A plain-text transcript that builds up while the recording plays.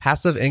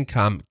passive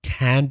income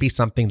can be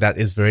something that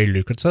is very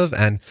lucrative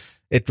and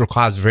it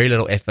requires very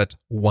little effort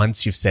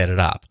once you've set it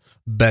up.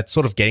 But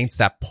sort of getting to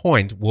that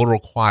point will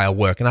require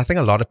work. And I think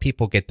a lot of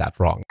people get that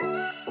wrong.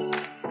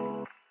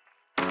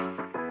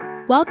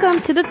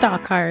 Welcome to The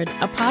Thought Card,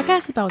 a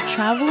podcast about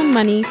travel and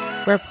money,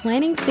 where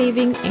planning,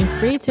 saving, and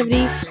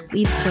creativity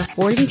leads to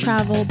affording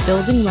travel,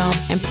 building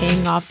wealth, and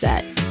paying off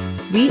debt.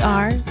 We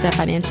are the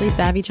Financially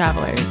Savvy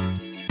Travelers.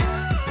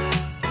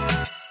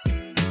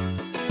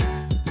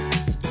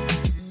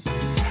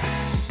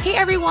 Hey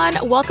everyone,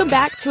 welcome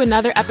back to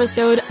another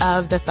episode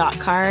of The Thought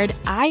Card.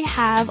 I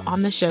have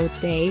on the show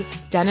today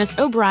Dennis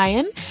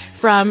O'Brien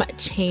from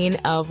Chain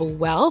of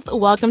Wealth.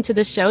 Welcome to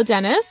the show,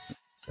 Dennis.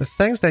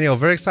 Thanks, Danielle.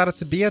 Very excited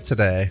to be here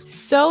today.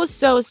 So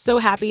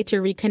happy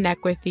to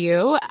reconnect with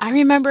you. I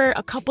remember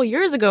a couple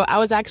years ago, I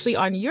was actually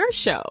on your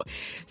show.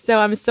 So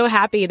I'm so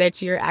happy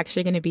that you're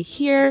actually going to be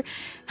here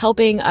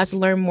helping us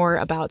learn more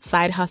about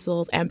side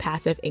hustles and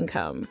passive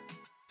income.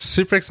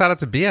 Super excited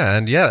to be here.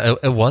 And yeah,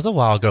 it was a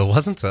while ago,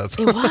 wasn't it?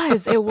 It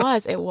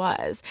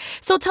was.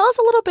 So tell us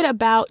a little bit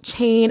about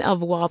Chain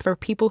of Wealth for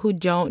people who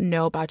don't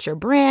know about your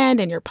brand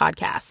and your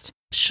podcast.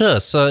 Sure.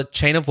 So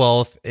Chain of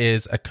Wealth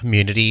is a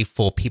community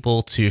for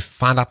people to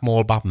find out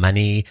more about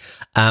money.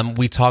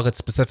 We target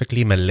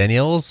specifically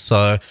millennials.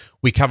 So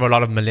we cover a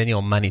lot of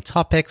millennial money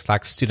topics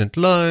like student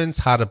loans,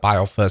 how to buy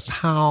your first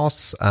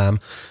house.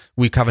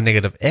 We cover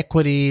negative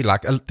equity.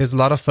 There's a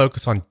lot of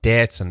focus on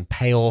debt and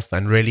payoff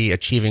and really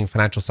achieving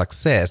financial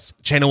success.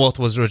 Chain of Wealth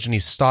was originally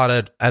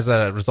started as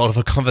a result of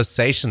a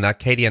conversation that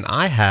Katie and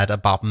I had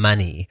about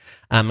money.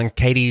 And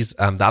Katie's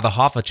the other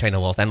half of Chain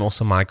of Wealth and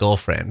also my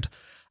girlfriend.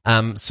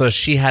 So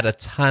she had a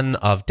ton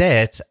of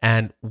debt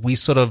and we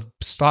sort of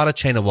started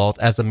Chain of Wealth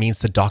as a means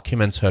to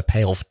document her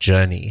payoff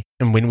journey.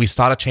 And when we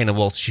started Chain of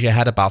Wealth, she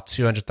had about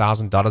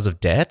 $200,000 of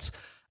debt.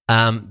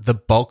 The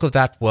bulk of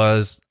that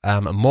was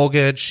a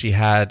mortgage. She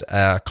had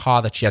a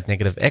car that she had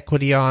negative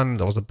equity on.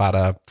 There was about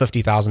a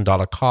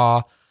 $50,000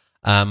 car,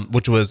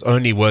 which was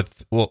only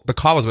worth, the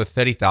car was worth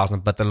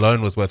 $30,000, but the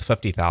loan was worth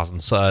 $50,000.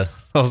 So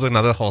that was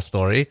another whole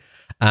story.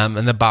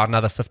 And about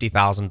another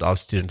 $50,000 of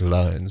student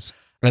loans.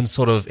 And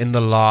sort of in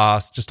the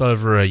last just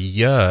over a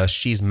year,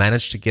 she's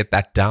managed to get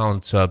that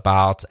down to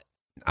about,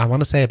 I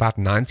want to say about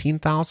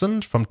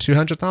 19,000 from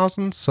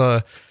 200,000.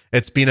 So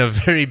it's been a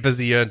very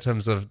busy year in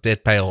terms of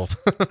debt payoff.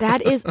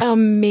 That is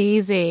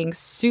amazing.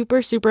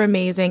 Super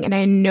amazing. And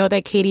I know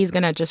that Katie's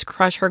going to just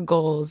crush her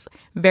goals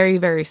very,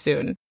 very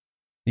soon.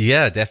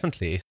 Yeah,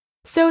 definitely.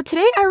 So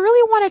today I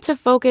really wanted to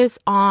focus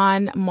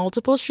on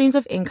multiple streams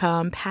of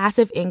income,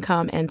 passive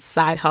income, and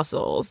side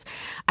hustles.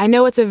 I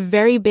know it's a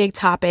very big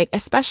topic,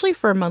 especially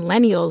for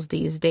millennials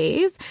these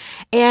days.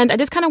 And I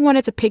just kind of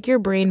wanted to pick your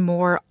brain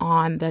more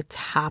on the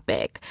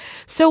topic.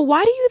 So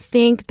why do you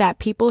think that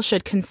people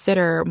should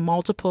consider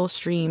multiple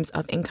streams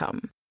of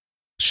income?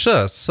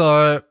 Sure.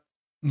 So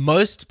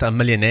most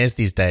millionaires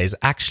these days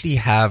actually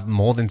have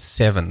more than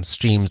 7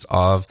 streams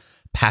of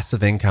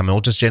passive income or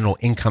just general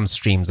income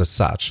streams as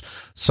such.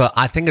 So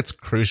I think it's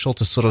crucial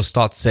to sort of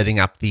start setting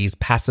up these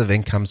passive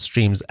income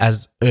streams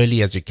as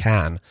early as you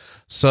can.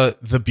 So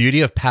the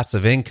beauty of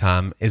passive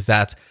income is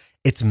that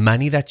it's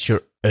money that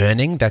you're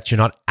earning that you're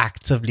not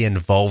actively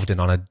involved in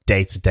on a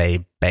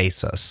day-to-day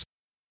basis.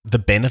 The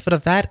benefit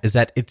of that is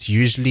that it's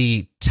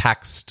usually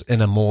taxed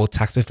in a more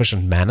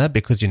tax-efficient manner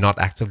because you're not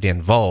actively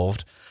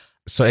involved.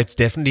 So it's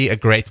definitely a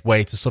great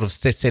way to sort of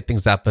set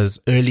things up as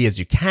early as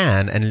you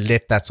can and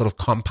let that sort of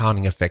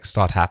compounding effect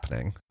start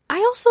happening. I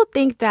also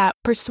think that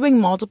pursuing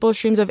multiple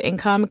streams of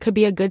income could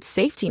be a good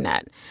safety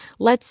net.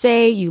 Let's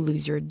say you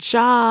lose your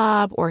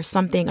job or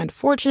something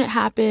unfortunate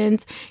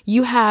happens.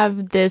 You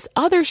have this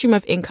other stream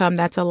of income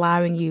that's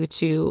allowing you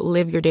to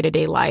live your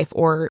day-to-day life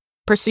or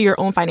pursue your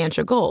own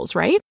financial goals,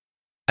 right?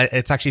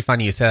 It's actually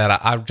funny you say that.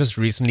 I've just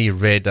recently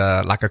read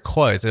a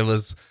quote.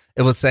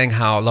 It was saying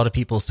how a lot of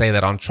people say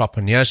that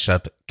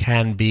entrepreneurship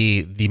can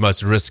be the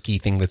most risky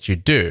thing that you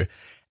do.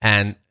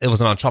 And it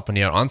was an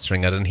entrepreneur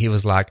answering it. And he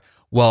was like,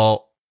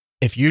 well,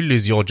 if you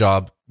lose your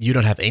job, you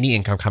don't have any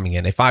income coming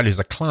in. If I lose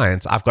a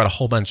client, I've got a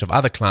whole bunch of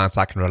other clients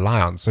I can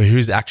rely on. So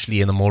who's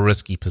actually in the more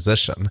risky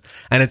position?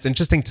 And it's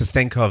interesting to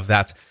think of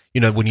that,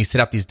 when you set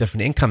up these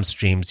different income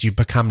streams, you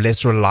become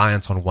less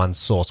reliant on one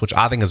source, which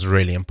I think is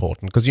really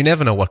important because you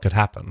never know what could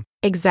happen.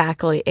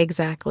 Exactly.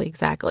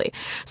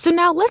 So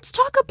now let's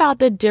talk about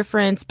the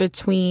difference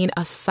between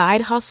a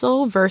side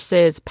hustle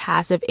versus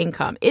passive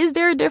income. Is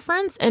there a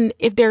difference? And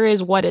if there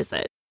is, what is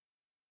it?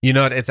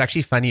 It's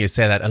actually funny you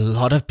say that. A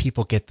lot of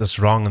people get this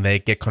wrong and they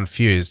get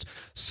confused.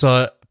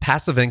 So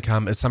passive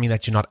income is something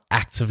that you're not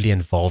actively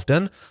involved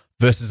in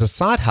versus a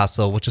side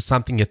hustle, which is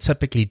something you're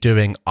typically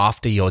doing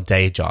after your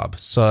day job.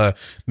 So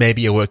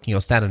maybe you're working your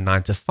standard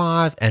 9 to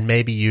 5 and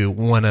maybe you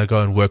want to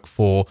go and work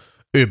for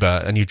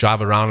Uber and you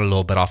drive around a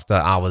little bit after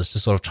hours to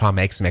sort of try and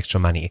make some extra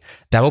money.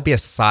 That will be a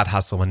side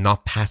hustle and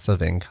not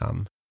passive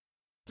income.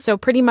 So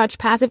pretty much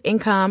passive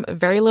income,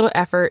 very little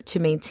effort to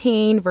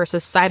maintain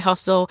versus side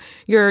hustle.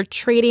 You're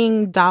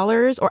trading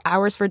dollars or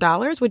hours for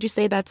dollars. Would you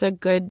say that's a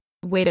good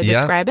way to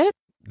describe it?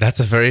 That's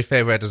a very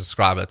fair way to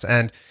describe it.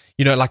 And,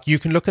 like you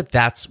can look at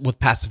that with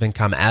passive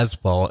income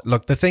as well.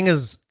 Look, the thing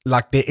is,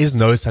 like, there is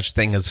no such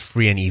thing as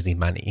free and easy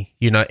money.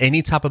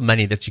 Any type of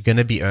money that you're going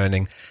to be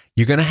earning,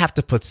 you're going to have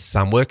to put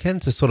some work in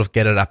to sort of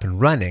get it up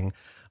and running.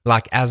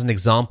 Like, as an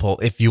example,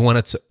 if you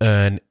wanted to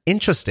earn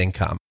interest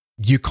income,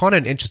 you can't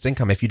earn interest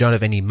income if you don't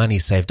have any money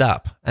saved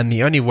up. And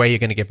the only way you're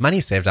going to get money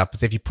saved up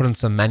is if you put in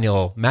some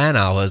manual man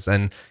hours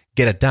and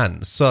get it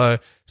done. So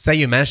say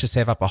you manage to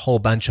save up a whole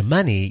bunch of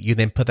money, you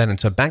then put that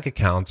into a bank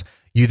account,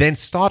 you then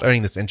start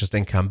earning this interest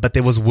income, but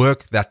there was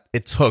work that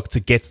it took to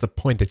get to the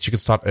point that you could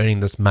start earning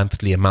this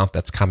monthly amount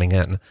that's coming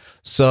in.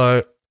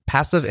 So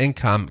passive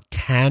income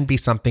can be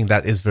something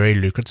that is very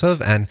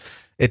lucrative and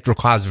it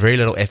requires very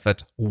little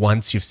effort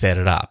once you've set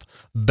it up.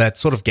 But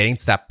sort of getting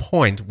to that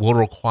point will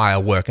require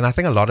work. And I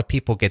think a lot of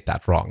people get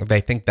that wrong. They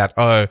think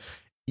that,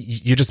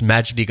 you're just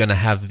magically going to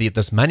have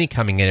this money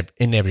coming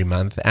in every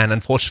month. And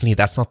unfortunately,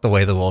 that's not the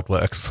way the world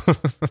works.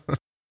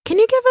 Can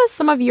you give us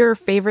some of your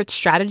favorite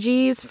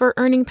strategies for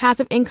earning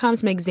passive income,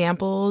 some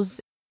examples?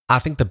 I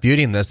think the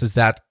beauty in this is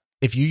that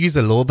if you use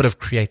a little bit of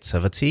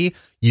creativity,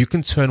 you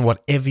can turn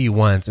whatever you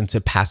want into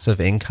passive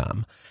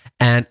income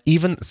and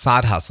even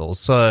side hustles.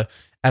 So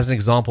as an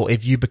example,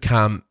 if you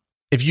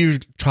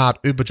try out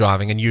Uber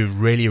driving and you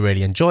really,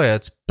 really enjoy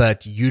it,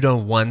 but you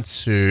don't want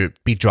to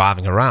be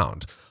driving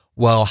around,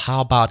 well,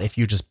 how about if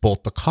you just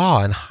bought the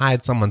car and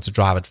hired someone to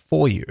drive it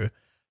for you?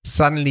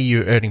 Suddenly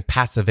you're earning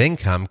passive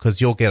income because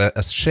you'll get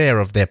a share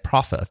of their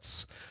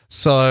profits.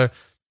 So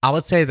I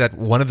would say that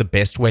one of the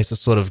best ways to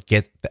sort of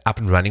get up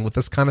and running with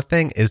this kind of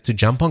thing is to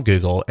jump on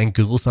Google and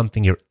Google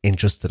something you're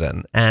interested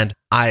in. And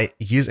I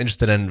use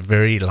interested in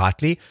very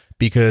lightly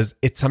because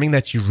it's something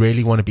that you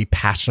really want to be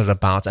passionate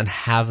about and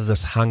have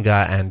this hunger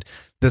and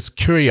this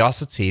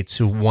curiosity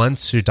to want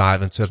to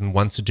dive into it and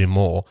want to do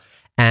more.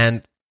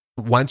 And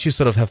once you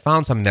sort of have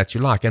found something that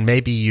you like, and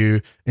maybe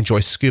you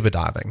enjoy scuba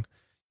diving,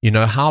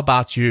 how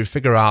about you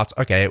figure out,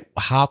 okay,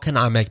 how can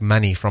I make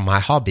money from my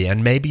hobby?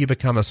 And maybe you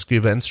become a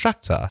scuba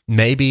instructor.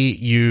 Maybe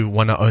you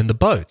want to own the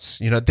boats.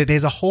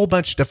 There's a whole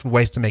bunch of different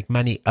ways to make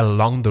money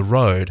along the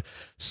road.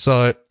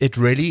 So it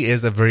really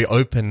is a very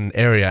open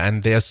area.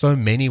 And there are so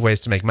many ways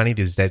to make money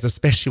these days,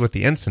 especially with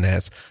the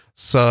internet.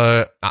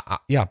 So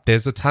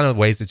there's a ton of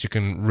ways that you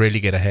can really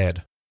get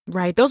ahead.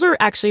 Right. Those are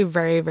actually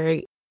very,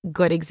 very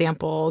good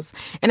examples.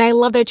 And I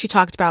love that you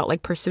talked about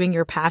like pursuing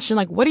your passion.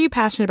 Like, what are you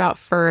passionate about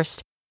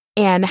first?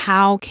 And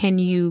how can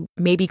you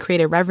maybe create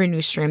a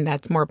revenue stream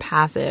that's more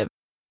passive?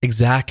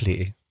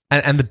 Exactly.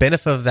 And the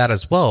benefit of that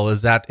as well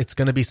is that it's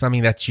going to be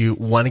something that you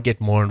want to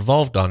get more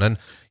involved on. And,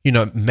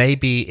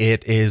 maybe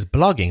it is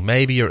blogging.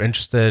 Maybe you're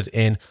interested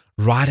in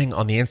writing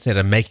on the internet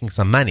and making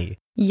some money.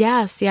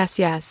 Yes.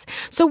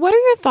 So what are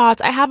your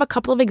thoughts? I have a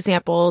couple of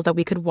examples that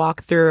we could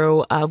walk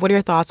through. What are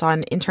your thoughts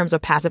in terms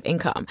of passive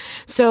income?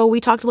 So we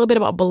talked a little bit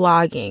about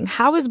blogging.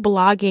 How is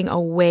blogging a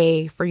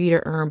way for you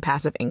to earn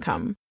passive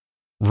income?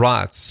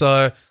 Right.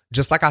 So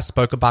just like I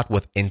spoke about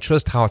with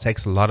interest, how it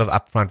takes a lot of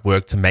upfront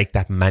work to make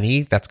that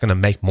money that's going to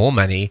make more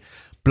money,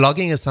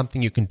 blogging is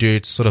something you can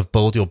do to sort of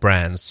build your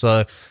brand.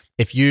 So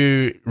if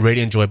you really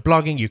enjoy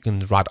blogging, you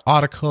can write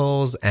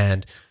articles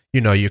and,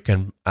 you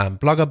can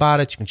blog about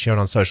it. You can share it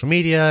on social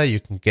media. You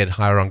can get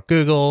higher on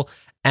Google.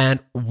 And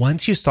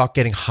once you start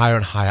getting higher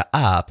and higher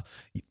up,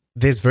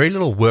 there's very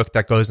little work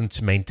that goes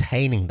into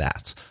maintaining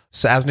that.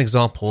 So as an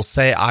example,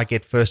 say I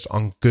get first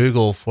on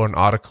Google for an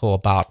article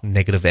about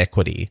negative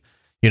equity,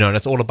 and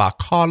it's all about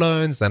car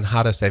loans and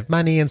how to save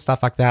money and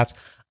stuff like that.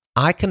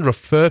 I can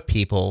refer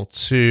people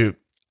to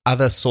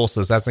other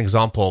sources. As an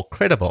example,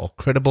 Credible.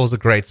 Credible is a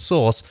great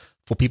source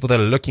for people that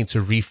are looking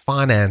to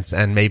refinance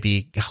and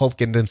maybe help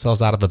get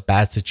themselves out of a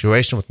bad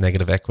situation with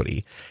negative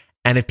equity.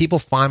 And if people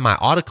find my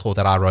article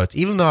that I wrote,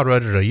 even though I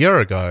wrote it a year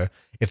ago,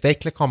 if they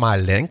click on my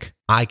link,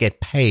 I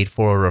get paid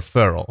for a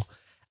referral.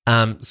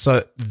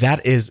 So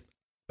that is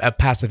a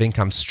passive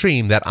income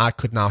stream that I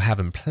could now have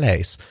in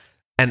place.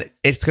 And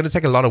it's going to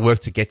take a lot of work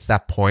to get to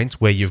that point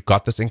where you've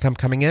got this income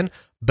coming in,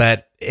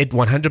 but it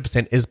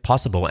 100% is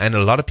possible. And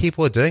a lot of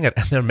people are doing it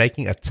and they're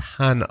making a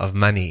ton of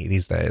money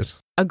these days.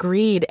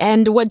 Agreed.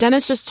 And what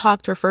Dennis just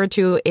referred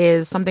to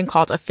is something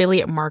called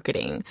affiliate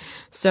marketing.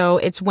 So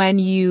it's when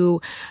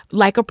you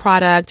like a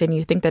product and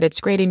you think that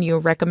it's great and you're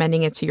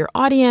recommending it to your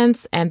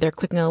audience and they're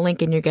clicking a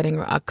link and you're getting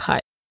a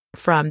cut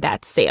from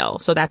that sale.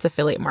 So that's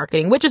affiliate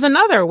marketing, which is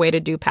another way to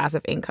do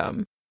passive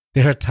income.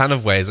 There are a ton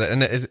of ways,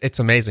 and it's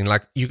amazing.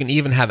 Like, you can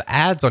even have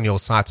ads on your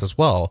site as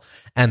well.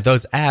 And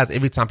those ads,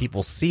 every time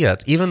people see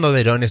it, even though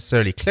they don't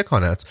necessarily click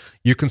on it,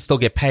 you can still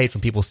get paid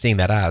from people seeing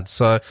that ad.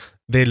 So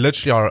there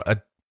literally are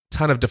a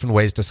ton of different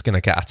ways to skin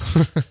a cat.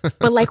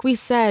 But like we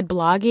said,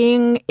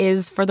 blogging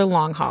is for the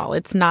long haul.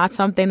 It's not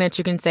something that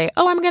you can say,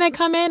 oh, I'm going to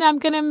come in, I'm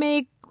going to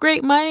make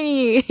great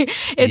money.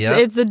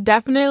 It's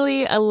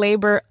definitely a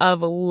labor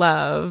of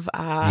love.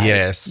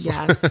 Yes,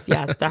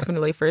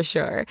 definitely, for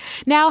sure.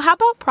 Now, how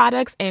about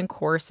products and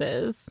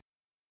courses?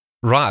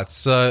 Right.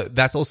 So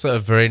that's also a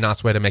very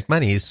nice way to make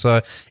money. So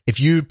if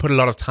you put a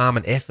lot of time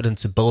and effort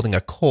into building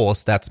a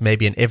course that's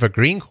maybe an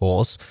evergreen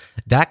course,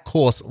 that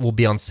course will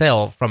be on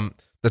sale from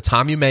the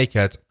time you make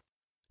it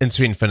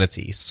into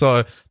infinity.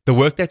 So the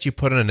work that you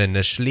put in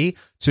initially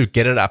to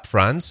get it up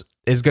front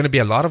is going to be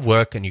a lot of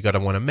work, and you got to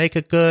want to make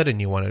it good, and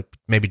you want to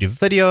maybe do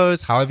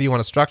videos, however you want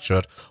to structure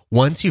it.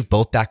 Once you've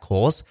built that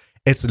course,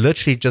 it's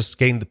literally just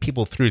getting the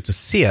people through to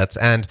see it.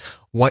 And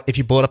if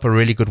you build up a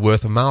really good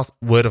word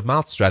of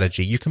mouth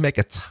strategy, you can make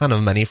a ton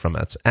of money from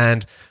it.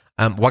 And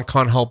one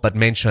can't help but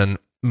mention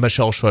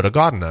Michelle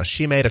Schroeder-Gardner.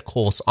 She made a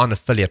course on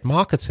affiliate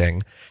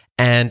marketing,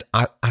 and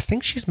I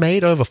think she's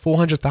made over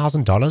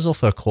 $400,000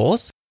 off her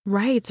course.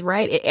 Right.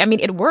 I mean,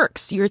 it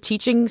works. You're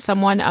teaching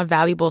someone a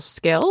valuable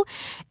skill,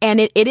 and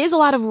it is a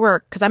lot of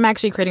work, because I'm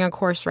actually creating a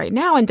course right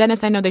now. And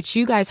Dennis, I know that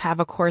you guys have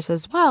a course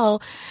as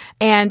well,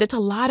 and it's a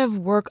lot of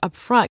work up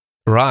front.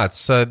 Right.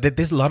 So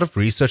there's a lot of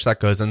research that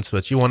goes into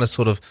it. You want to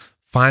sort of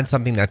find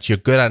something that you're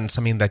good at and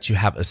something that you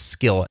have a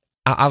skill.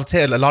 I'll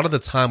tell you, a lot of the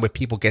time where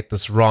people get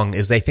this wrong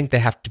is they think they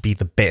have to be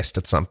the best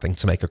at something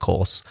to make a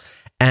course.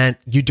 And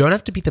you don't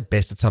have to be the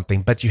best at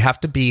something, but you have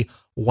to be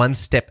one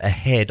step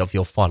ahead of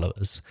your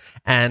followers.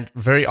 And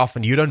very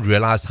often you don't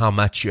realize how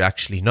much you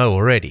actually know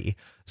already.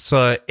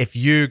 So if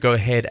you go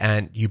ahead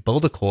and you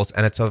build a course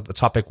and it's a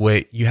topic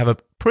where you have a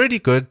pretty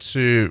good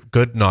to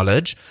good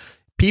knowledge,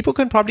 people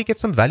can probably get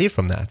some value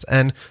from that.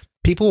 And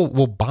people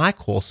will buy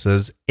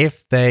courses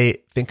if they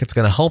think it's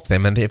going to help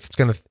them, and if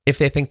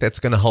they think that's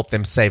going to help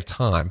them save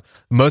time.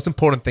 The most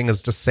important thing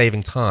is just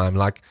saving time.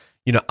 Like,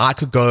 I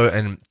could go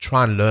and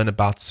try and learn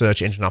about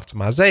search engine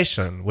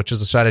optimization, which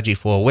is a strategy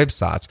for a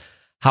website.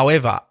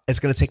 However, it's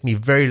going to take me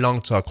very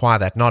long to acquire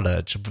that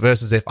knowledge,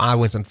 versus if I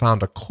went and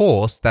found a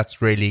course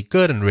that's really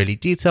good and really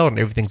detailed and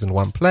everything's in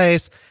one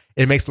place,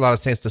 it makes a lot of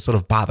sense to sort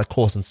of buy the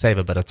course and save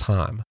a bit of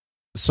time.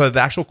 So the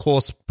actual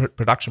course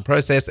production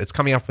process, it's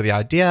coming up with the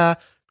idea,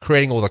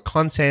 creating all the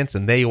content,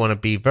 and there you want to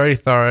be very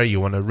thorough.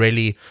 You want to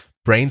really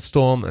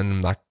brainstorm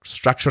and like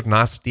structure it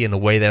nicely in a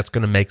way that's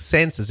going to make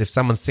sense, as if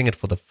someone's seeing it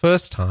for the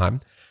first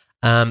time,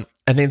 and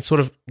then sort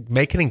of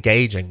make it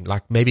engaging,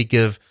 like maybe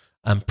give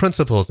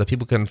principles that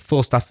people can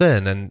fill stuff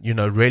in, and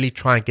really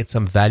try and get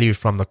some value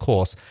from the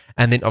course.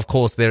 And then of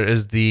course there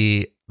is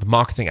the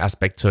marketing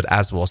aspect to it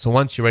as well. So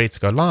once you're ready to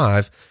go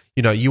live,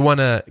 you want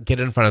to get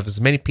in front of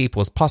as many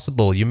people as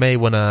possible. You may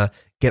want to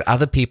get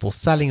other people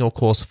selling your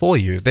course for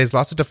you. There's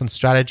lots of different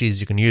strategies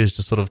you can use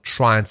to sort of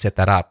try and set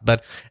that up.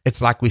 But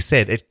it's like we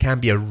said, it can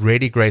be a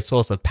really great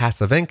source of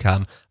passive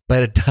income,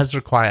 but it does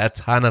require a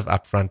ton of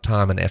upfront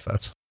time and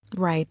effort.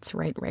 Right.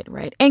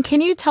 And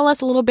can you tell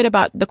us a little bit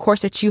about the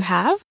course that you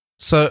have?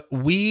 So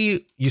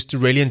we used to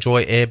really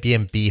enjoy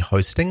Airbnb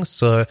hosting.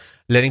 So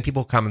letting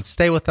people come and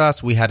stay with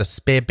us. We had a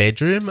spare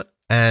bedroom,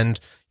 and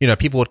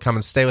people would come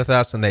and stay with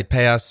us, and they'd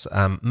pay us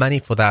money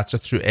for that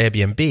just through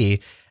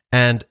Airbnb.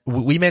 And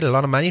we made a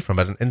lot of money from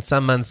it. In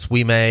some months,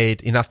 we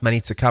made enough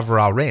money to cover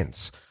our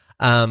rents,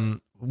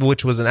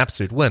 which was an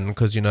absolute win,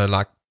 because,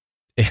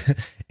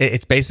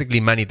 it's basically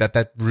money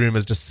that room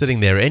is just sitting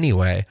there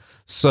anyway.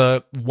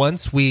 So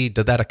once we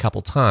did that a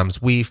couple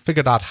times, we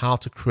figured out how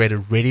to create a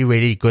really,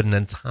 really good and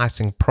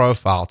enticing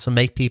profile to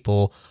make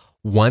people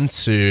want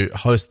to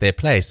host their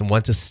place and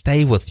want to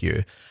stay with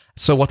you.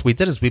 So what we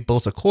did is we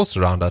built a course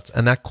around it,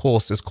 and that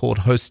course is called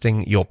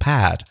Hosting Your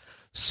Pad.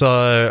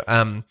 So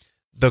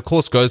the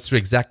course goes through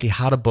exactly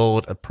how to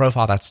build a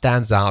profile that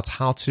stands out,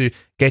 how to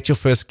get your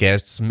first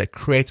guests,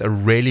 create a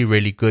really,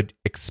 really good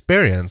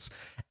experience,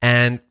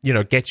 and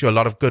get you a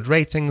lot of good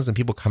ratings and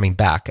people coming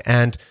back.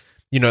 And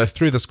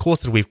through this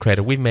course that we've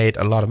created, we've made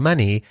a lot of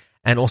money,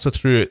 and also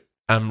through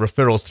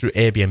referrals through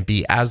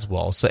Airbnb as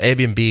well. So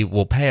Airbnb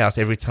will pay us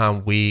every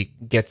time we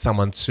get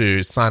someone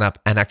to sign up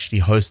and actually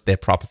host their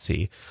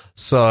property.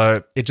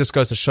 So it just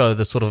goes to show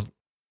the sort of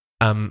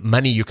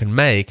money you can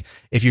make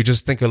if you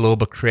just think a little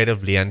bit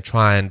creatively and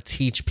try and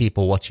teach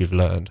people what you've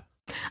learned.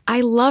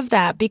 I love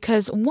that,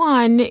 because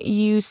one,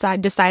 you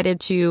decided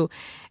to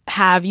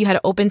you had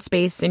an open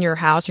space in your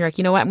house. You're like,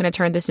 you know what, I'm going to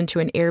turn this into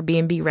an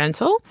Airbnb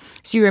rental.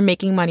 So you were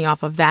making money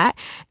off of that.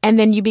 And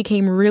then you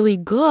became really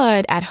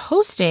good at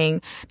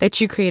hosting,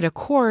 that you create a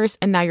course,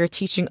 and now you're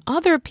teaching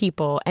other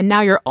people. And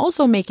now you're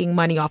also making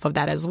money off of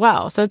that as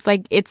well. So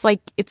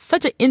it's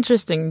such an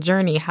interesting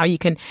journey how you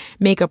can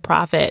make a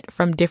profit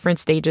from different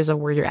stages of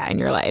where you're at in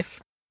your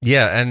life.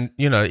 Yeah. And,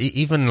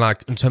 even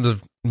like in terms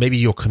of maybe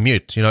your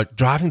commute,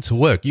 driving to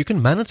work, you can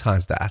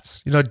monetize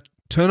that.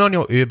 Turn on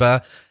your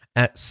Uber,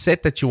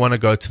 set that you want to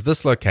go to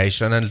this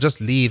location and just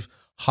leave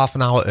half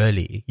an hour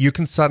early. You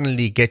can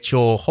suddenly get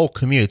your whole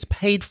commute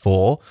paid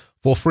for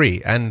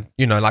free. And,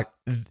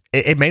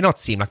 it may not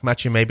seem like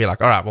much. You may be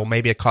like, all right, well,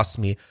 maybe it costs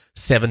me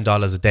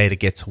 $7 a day to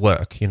get to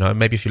work.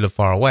 Maybe if you live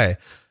far away.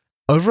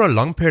 Over a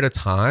long period of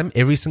time,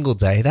 every single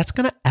day, that's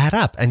going to add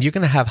up, and you're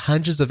going to have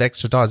hundreds of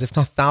extra dollars, if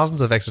not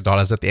thousands of extra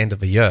dollars at the end of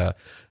the year.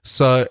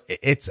 So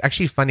it's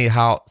actually funny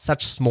how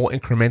such small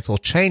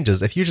incremental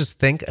changes, if you just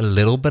think a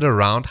little bit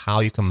around how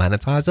you can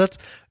monetize it,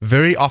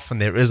 very often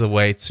there is a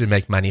way to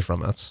make money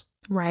from it.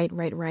 Right.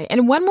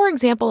 And one more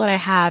example that I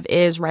have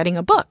is writing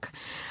a book.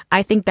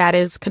 I think that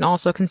can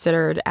also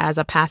considered as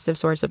a passive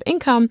source of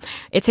income.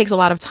 It takes a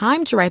lot of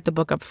time to write the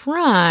book up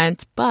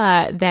front,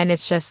 but then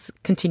it's just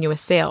continuous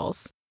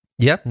sales.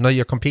 Yeah, no,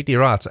 you're completely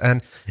right.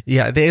 And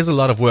yeah, there is a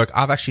lot of work.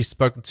 I've actually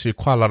spoken to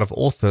quite a lot of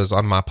authors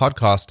on my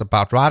podcast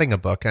about writing a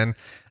book, and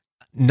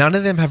none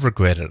of them have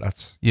regretted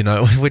it,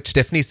 which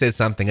definitely says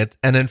something.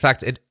 And in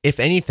fact, if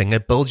anything,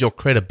 it builds your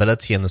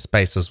credibility in the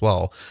space as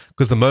well.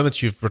 Because the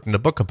moment you've written a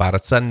book about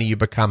it, suddenly you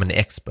become an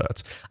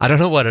expert. I don't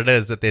know what it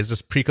is, that there's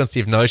this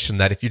preconceived notion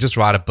that if you just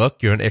write a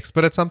book, you're an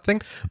expert at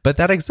something, but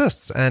that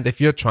exists. And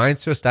if you're trying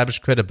to establish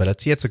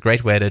credibility, it's a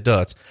great way to do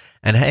it.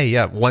 And hey,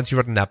 yeah, once you've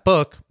written that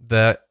book,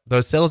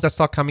 those sales that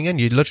start coming in,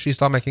 you literally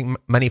start making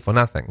money for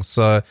nothing.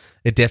 So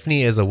it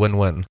definitely is a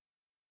win-win.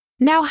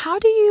 Now, how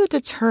do you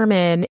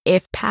determine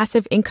if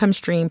passive income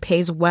stream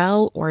pays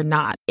well or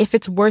not, if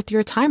it's worth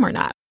your time or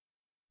not?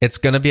 It's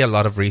going to be a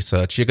lot of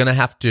research. You're going to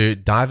have to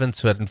dive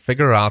into it and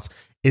figure out,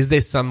 is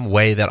there some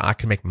way that I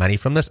can make money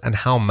from this, and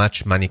how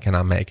much money can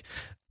I make?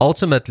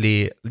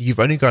 Ultimately, you've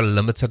only got a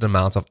limited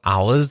amount of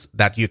hours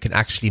that you can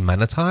actually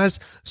monetize.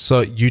 So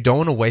you don't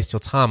want to waste your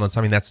time on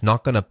something that's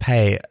not going to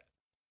pay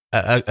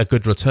a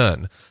good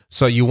return.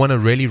 So you want to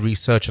really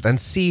research it and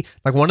see,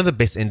 like, one of the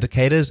best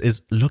indicators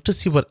is look to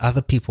see what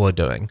other people are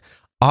doing.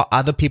 Are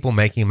other people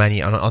making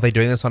money? Are they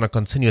doing this on a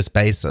continuous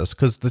basis?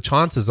 Because the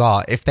chances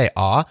are, if they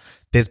are,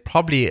 there's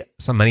probably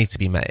some money to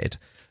be made.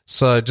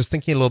 So just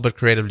thinking a little bit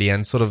creatively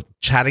and sort of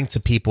chatting to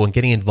people and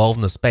getting involved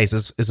in the space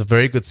is a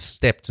very good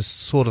step to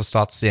sort of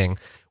start seeing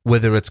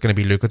whether it's going to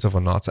be lucrative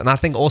or not. And I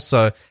think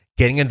also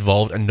getting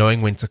involved and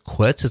knowing when to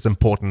quit is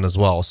important as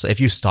well. So if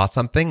you start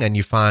something and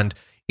you find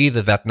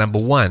either that, number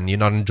one, you're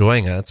not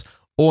enjoying it,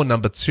 or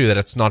number two, that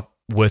it's not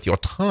worth your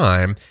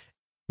time,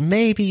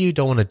 maybe you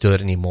don't want to do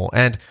it anymore.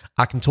 And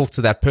I can talk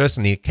to that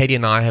personally. Katie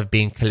and I have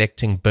been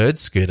collecting bird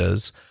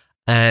scooters,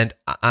 and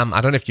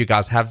I don't know if you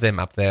guys have them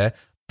up there,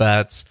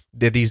 but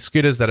they're these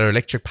scooters that are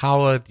electric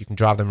powered. You can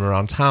drive them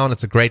around town.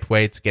 It's a great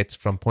way to get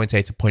from point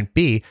A to point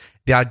B.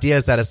 The idea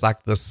is that it's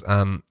like this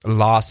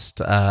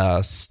last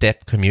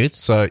step commute.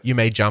 So you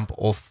may jump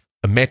off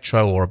a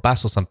metro or a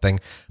bus or something,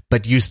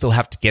 but you still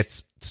have to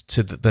get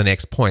to the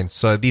next point.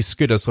 So these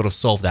scooters sort of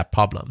solve that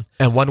problem.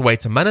 And one way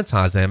to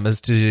monetize them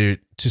is to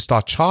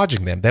start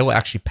charging them. They will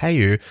actually pay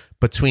you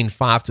between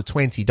 $5 to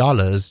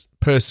 $20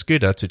 per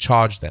scooter to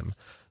charge them.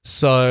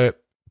 So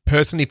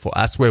personally, for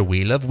us where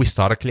we live, we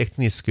started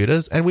collecting these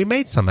scooters and we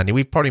made some money.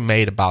 We probably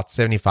made about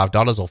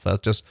 $75 off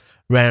it, just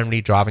randomly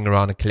driving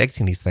around and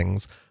collecting these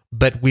things.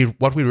 But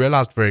what we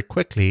realized very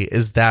quickly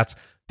is that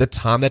the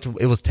time that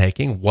it was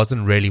taking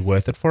wasn't really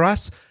worth it for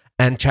us.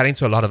 And chatting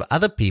to a lot of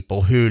other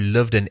people who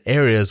lived in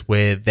areas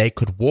where they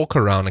could walk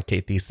around and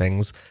collect these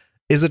things,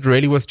 is it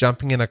really worth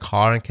jumping in a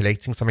car and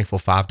collecting something for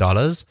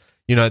 $5?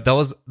 That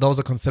was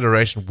a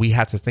consideration we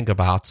had to think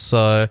about.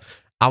 So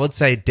I would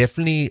say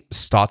definitely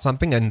start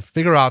something and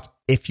figure out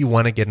if you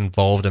want to get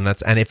involved in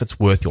it and if it's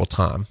worth your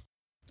time.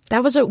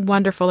 That was a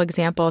wonderful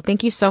example.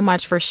 Thank you so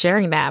much for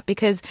sharing that,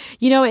 because,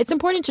 it's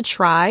important to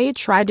try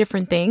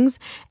different things,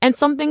 and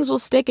some things will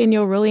stick and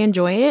you'll really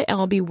enjoy it and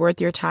it'll be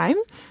worth your time,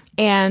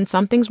 and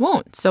some things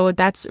won't. So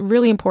that's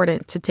really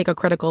important to take a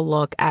critical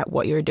look at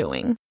what you're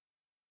doing.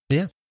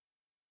 Yeah.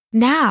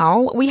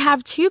 Now, we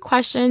have 2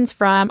 questions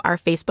from our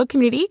Facebook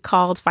community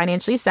called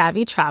Financially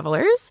Savvy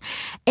Travelers.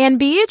 And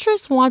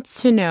Beatrice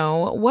wants to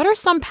know, what are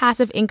some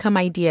passive income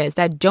ideas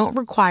that don't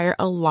require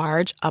a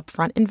large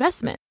upfront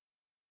investment?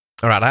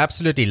 All right, I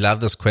absolutely love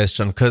this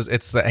question because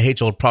it's the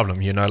age-old problem,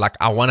 like,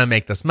 I want to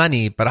make this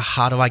money, but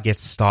how do I get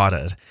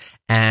started?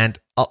 And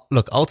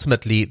look,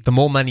 ultimately, the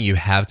more money you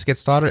have to get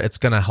started, it's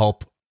going to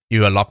help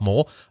you a lot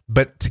more.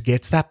 But to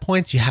get to that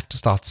point, you have to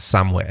start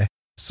somewhere.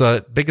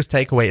 So biggest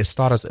takeaway is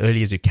start as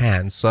early as you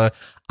can. So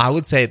I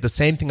would say the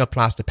same thing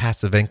applies to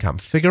passive income.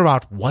 Figure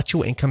out what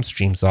your income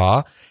streams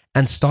are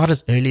and start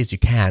as early as you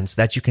can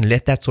so that you can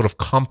let that sort of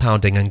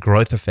compounding and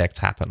growth effect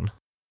happen.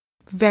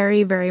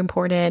 Very, very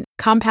important.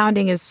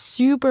 Compounding is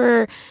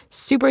super,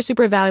 super,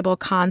 super valuable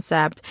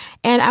concept.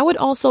 And I would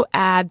also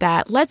add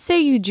that, let's say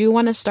you do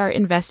want to start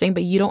investing,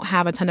 but you don't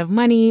have a ton of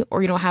money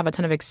or you don't have a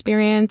ton of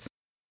experience.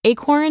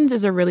 Acorns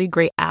is a really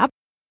great app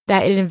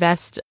that it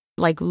invests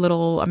like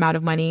little amount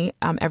of money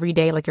every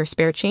day, like your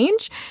spare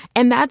change.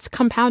 And that's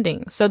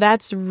compounding. So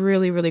that's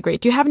really, really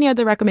great. Do you have any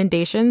other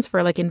recommendations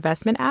for like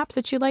investment apps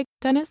that you like,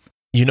 Dennis?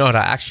 You know what?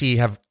 I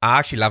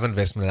actually love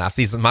investment apps.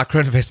 These micro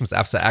investments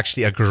apps are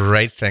actually a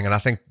great thing. And I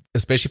think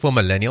especially for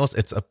millennials,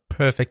 it's a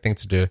perfect thing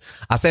to do.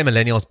 I say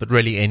millennials, but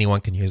really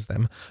anyone can use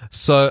them.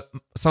 So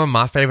some of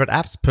my favorite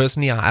apps,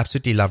 personally, I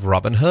absolutely love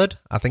Robinhood.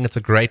 I think it's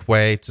a great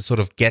way to sort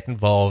of get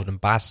involved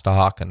and buy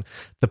stock. And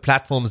the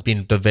platform has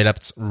been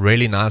developed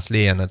really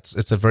nicely and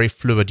it's a very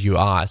fluid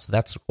UI. So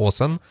that's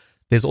awesome.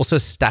 There's also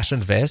Stash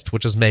Invest,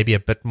 which is maybe a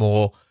bit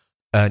more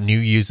new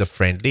user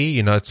friendly.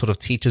 It sort of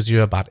teaches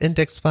you about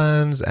index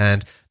funds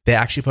and they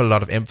actually put a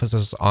lot of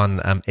emphasis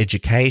on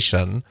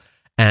education.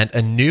 And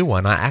a new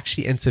one, I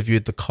actually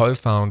interviewed the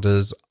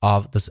co-founders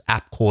of this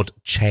app called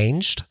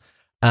Changed.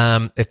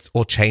 It's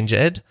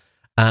Changed.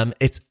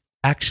 It's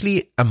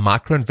actually a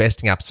micro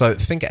investing app. So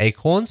think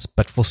Acorns,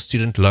 but for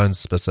student loans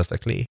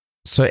specifically.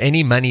 So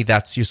any money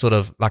that's you sort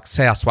of like,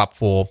 say I swap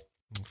for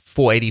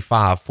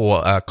 $4.85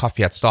 for a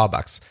coffee at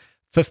Starbucks.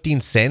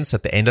 15 cents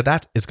at the end of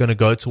that is going to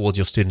go towards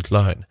your student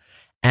loan.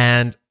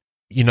 And,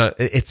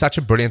 it's such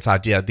a brilliant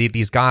idea.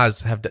 These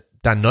guys have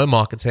done no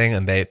marketing,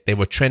 and they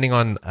were trending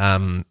on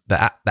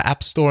the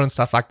App Store and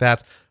stuff like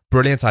that.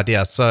 Brilliant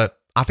idea. So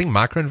I think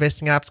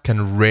micro-investing apps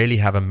can really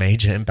have a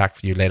major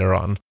impact for you later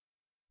on.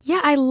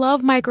 Yeah, I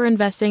love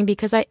micro-investing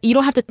because you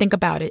don't have to think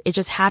about it. It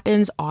just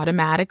happens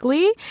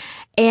automatically,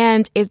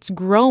 and it's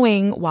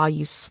growing while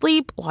you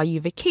sleep, while you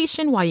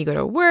vacation, while you go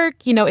to work.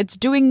 It's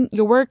doing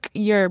your work.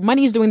 Your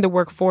money's doing the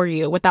work for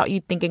you without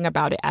you thinking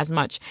about it as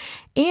much.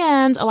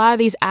 And a lot of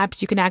these apps,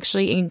 you can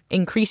actually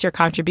increase your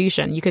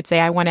contribution. You could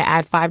say, I want to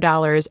add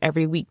 $5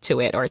 every week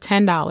to it, or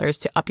 $10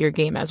 to up your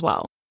game as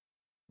well.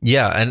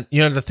 Yeah, and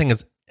the thing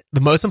is,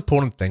 the most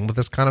important thing with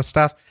this kind of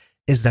stuff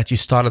is that you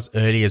start as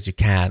early as you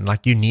can.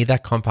 Like, you need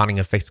that compounding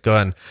effect to go,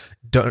 and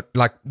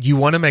you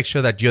want to make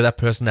sure that you're that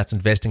person that's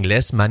investing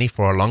less money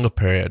for a longer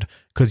period,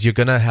 because you're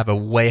going to have a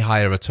way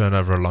higher return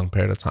over a long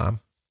period of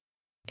time.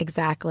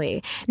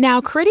 Exactly.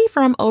 Now, Kriti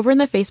from over in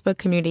the Facebook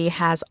community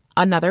has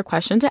another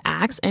question to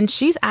ask, and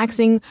she's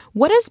asking,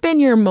 what has been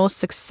your most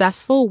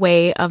successful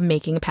way of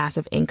making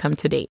passive income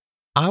to date?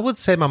 I would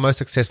say my most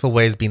successful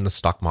way has been the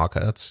stock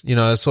market,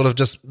 sort of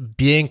just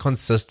being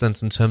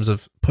consistent in terms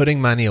of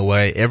putting money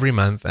away every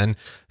month. And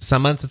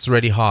some months it's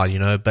really hard,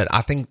 but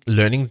I think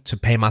learning to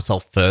pay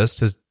myself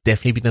first has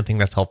definitely been the thing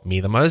that's helped me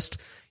the most,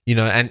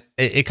 and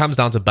it comes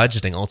down to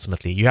budgeting.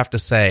 Ultimately, you have to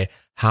say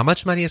how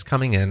much money is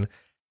coming in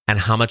and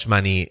how much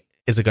money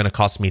is it going to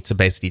cost me to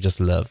basically just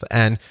live,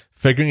 and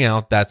figuring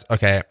out that,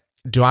 okay,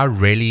 do I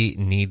really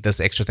need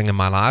this extra thing in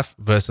my life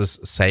versus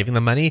saving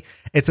the money?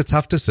 It's a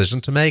tough decision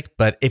to make,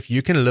 but if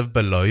you can live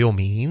below your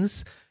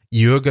means,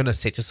 you're going to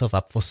set yourself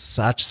up for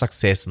such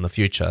success in the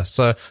future.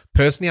 So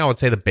personally, I would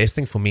say the best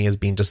thing for me has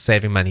been just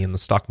saving money in the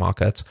stock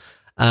market.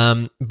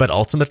 But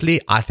ultimately,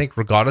 I think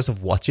regardless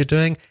of what you're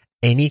doing,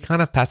 any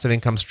kind of passive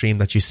income stream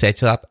that you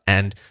set up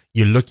and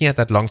you're looking at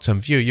that long-term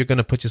view, you're going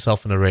to put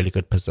yourself in a really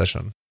good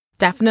position.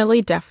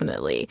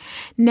 Definitely.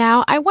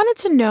 Now, I wanted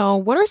to know,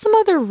 what are some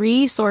other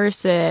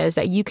resources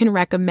that you can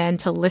recommend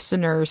to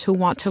listeners who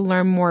want to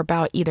learn more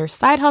about either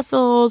side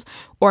hustles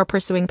or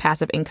pursuing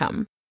passive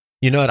income?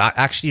 You know what? I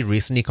actually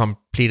recently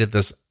completed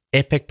this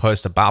epic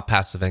post about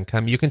passive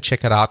income. You can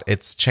check it out.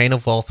 It's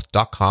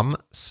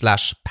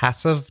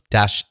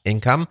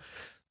chainofwealth.com/passive-income.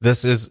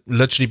 This has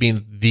literally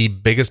been the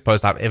biggest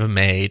post I've ever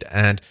made,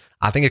 and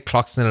I think it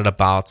clocks in at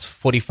about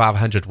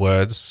 4,500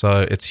 words,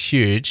 so it's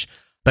huge.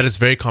 But it's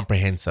very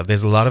comprehensive.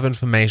 There's a lot of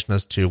information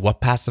as to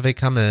what passive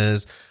income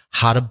is,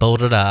 how to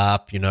build it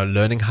up,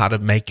 learning how to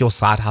make your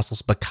side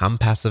hustles become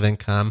passive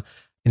income,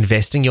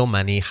 investing your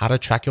money, how to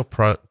track your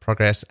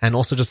progress, and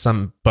also just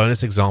some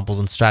bonus examples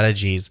and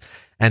strategies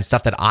and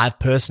stuff that I've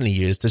personally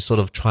used to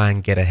sort of try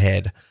and get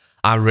ahead.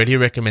 I really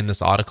recommend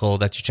this article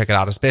that you check it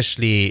out,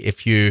 especially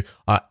if you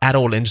are at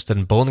all interested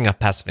in building up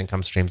passive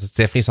income streams. It's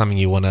definitely something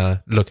you want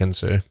to look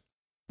into.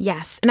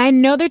 Yes. And I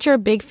know that you're a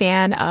big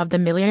fan of The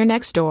Millionaire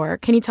Next Door.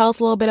 Can you tell us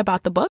a little bit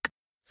about the book?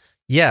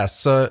 Yeah.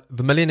 So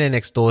The Millionaire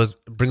Next Door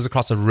brings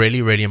across a really,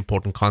 really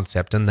important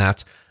concept, in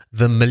that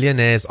the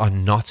millionaires are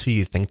not who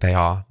you think they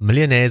are.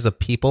 Millionaires are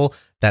people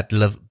that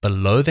live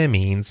below their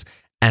means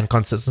and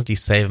consistently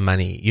save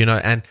money,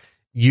 and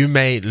you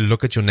may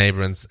look at your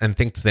neighbor and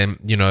think to them,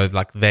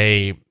 like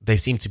they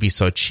seem to be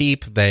so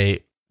cheap. They're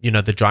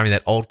driving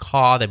that old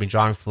car. They've been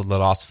driving for the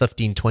last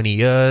 15, 20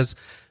 years,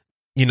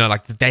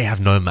 like they have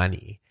no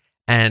money.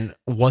 And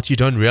what you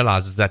don't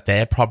realize is that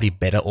they're probably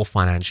better off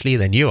financially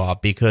than you are,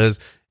 because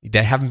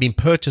they haven't been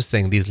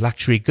purchasing these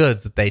luxury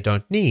goods that they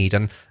don't need,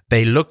 and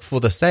they look for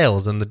the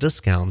sales and the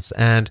discounts.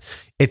 And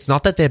it's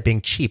not that they're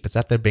being cheap, it's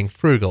that they're being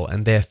frugal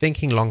and they're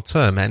thinking long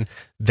term, and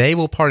they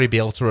will probably be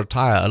able to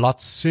retire a lot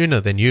sooner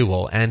than you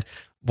will. And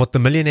what The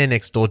Millionaire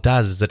Next Door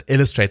does is it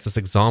illustrates this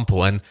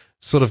example and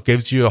sort of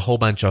gives you a whole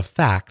bunch of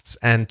facts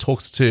and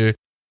talks to,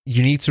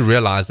 you need to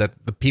realize that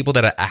the people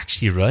that are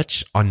actually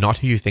rich are not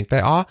who you think they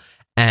are.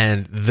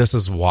 And this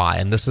is why,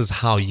 and this is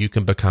how you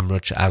can become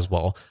rich as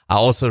well. I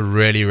also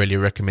really, really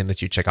recommend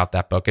that you check out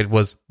that book. It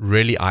was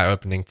really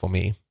eye-opening for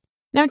me.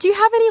 Now, do you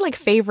have any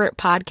favorite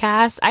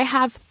podcasts? I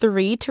have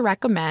 3 to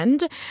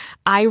recommend.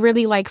 I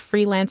really like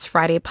Freelance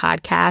Friday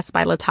podcast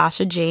by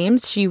Latasha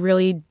James. She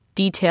really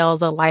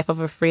details the life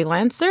of a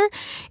freelancer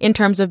in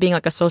terms of being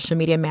a social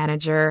media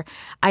manager.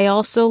 I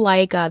also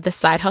like the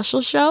Side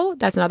Hustle Show.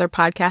 That's another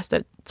podcast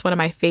that's one of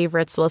my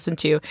favorites to listen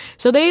to.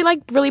 So they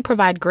really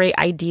provide great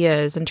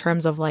ideas in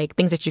terms of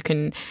things that you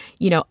can,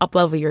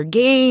 up-level your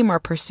game or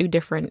pursue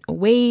different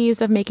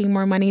ways of making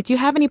more money. Do you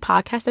have any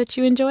podcasts that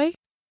you enjoy?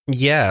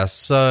 Yeah,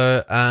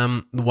 so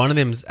one of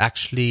them is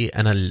actually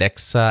an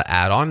Alexa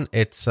add-on.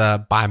 It's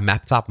by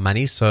Mapped Out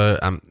Money. So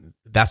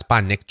that's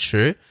by Nick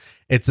Chu.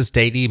 It's this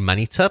daily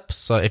money tip.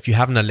 So if you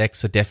have an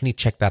Alexa, definitely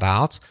check that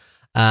out.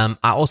 I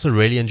also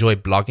really enjoy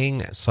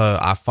blogging. So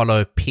I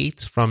follow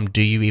Pete from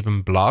Do You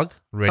Even Blog?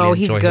 Really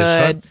he's enjoy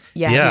good. his show.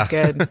 Yeah, he's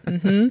good.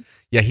 Mm-hmm.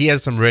 Yeah, he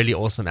has some really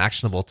awesome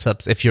actionable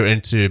tips if you're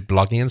into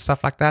blogging and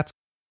stuff like that.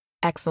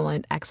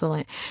 Excellent.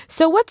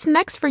 So what's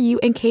next for you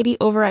and Katie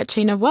over at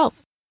Chain of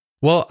Wealth?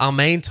 Well, our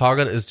main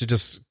target is to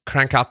just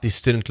crank out these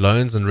student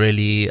loans and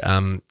really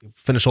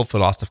finish off the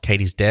last of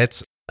Katie's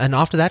debts. And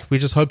after that, we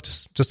just hope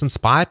to just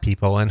inspire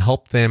people and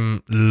help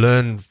them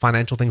learn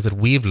financial things that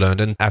we've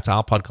learned at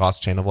our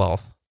podcast, Chain of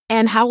Wealth.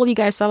 And how will you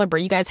guys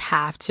celebrate? You guys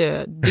have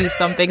to do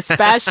something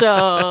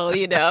special,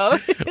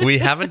 We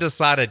haven't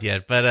decided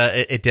yet, but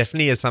it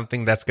definitely is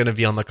something that's going to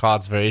be on the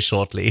cards very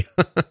shortly.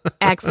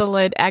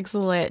 Excellent.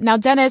 Now,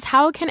 Dennis,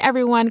 how can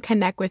everyone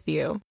connect with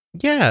you?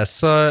 Yeah,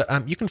 so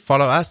you can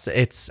follow us.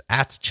 It's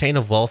at Chain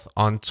of Wealth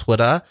on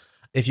Twitter.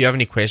 If you have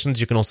any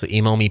questions, you can also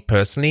email me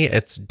personally.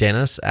 It's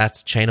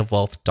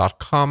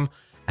dennis@chainofwealth.com.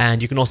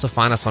 And you can also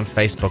find us on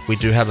Facebook. We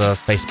do have a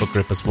Facebook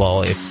group as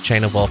well. It's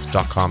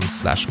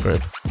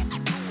chainofwealth.com/group.